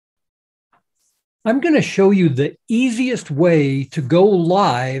I'm going to show you the easiest way to go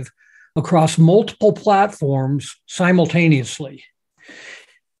live across multiple platforms simultaneously.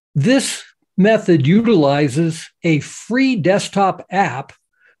 This method utilizes a free desktop app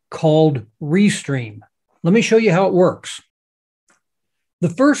called Restream. Let me show you how it works. The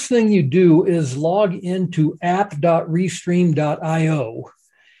first thing you do is log into app.restream.io,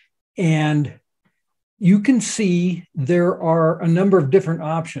 and you can see there are a number of different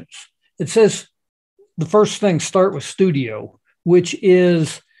options. It says the first thing, start with Studio, which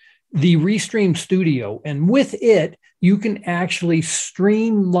is the Restream Studio. And with it, you can actually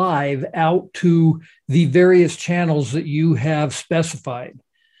stream live out to the various channels that you have specified.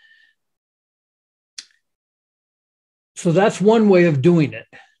 So that's one way of doing it.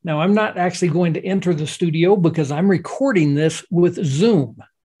 Now, I'm not actually going to enter the studio because I'm recording this with Zoom.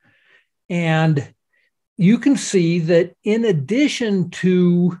 And you can see that in addition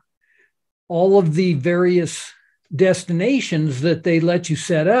to all of the various destinations that they let you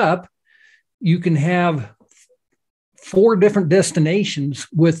set up, you can have 4 different destinations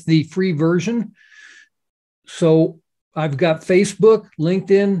with the free version. So I've got Facebook,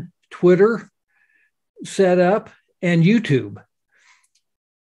 LinkedIn, Twitter set up, and YouTube.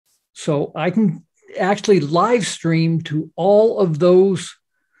 So I can actually live stream to all of those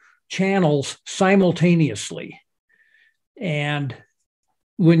channels simultaneously. And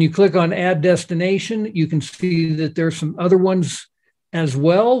when you click on add destination, you can see that there's some other ones as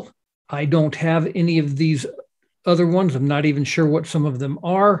well. I don't have any of these other ones. I'm not even sure what some of them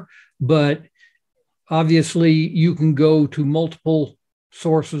are, but obviously you can go to multiple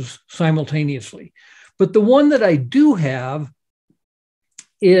sources simultaneously. But the one that I do have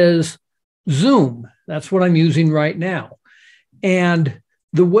is Zoom. That's what I'm using right now. And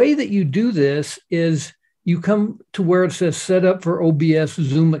the way that you do this is you come to where it says set up for OBS,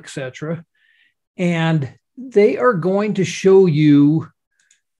 Zoom, etc. And they are going to show you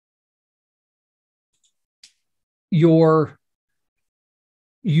your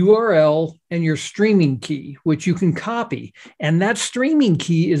URL and your streaming key, which you can copy. And that streaming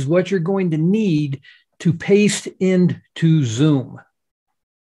key is what you're going to need to paste into Zoom.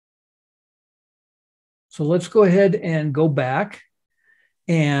 So let's go ahead and go back,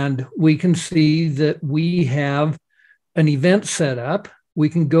 and we can see that we have an event set up. We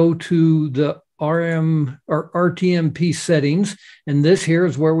can go to the RM or RTMP settings, and this here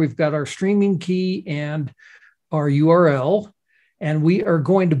is where we've got our streaming key and our URL, and we are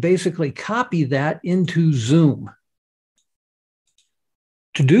going to basically copy that into Zoom.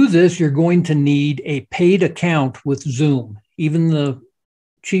 To do this, you're going to need a paid account with Zoom. Even the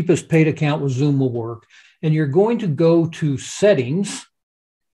cheapest paid account with Zoom will work. And you're going to go to Settings.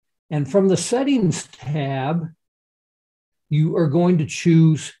 And from the Settings tab, you are going to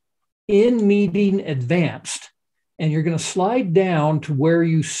choose In Meeting Advanced. And you're going to slide down to where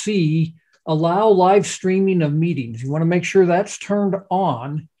you see Allow Live Streaming of Meetings. You want to make sure that's turned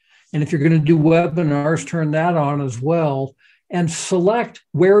on. And if you're going to do webinars, turn that on as well. And select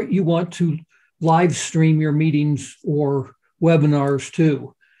where you want to live stream your meetings or webinars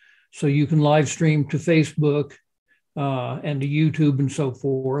to. So you can live stream to Facebook and to YouTube and so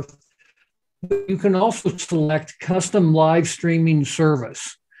forth. But you can also select custom live streaming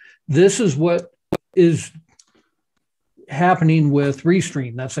service. This is what is happening with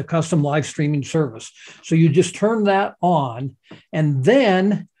Restream. That's a custom live streaming service. So you just turn that on. And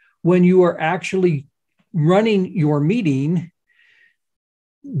then when you are actually running your meeting,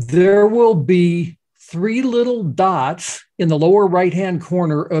 there will be 3 little dots in the lower right-hand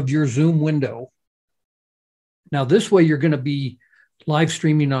corner of your Zoom window. Now, this way you're going to be live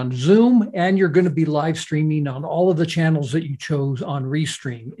streaming on Zoom, and you're going to be live streaming on all of the channels that you chose on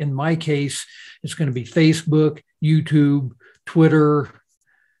Restream. In my case, it's going to be Facebook, YouTube, Twitter,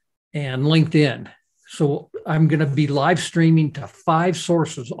 and LinkedIn. So I'm going to be live streaming to 5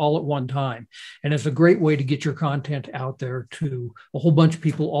 sources all at one time. And it's a great way to get your content out there to a whole bunch of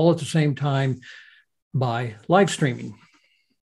people all at the same time by live streaming.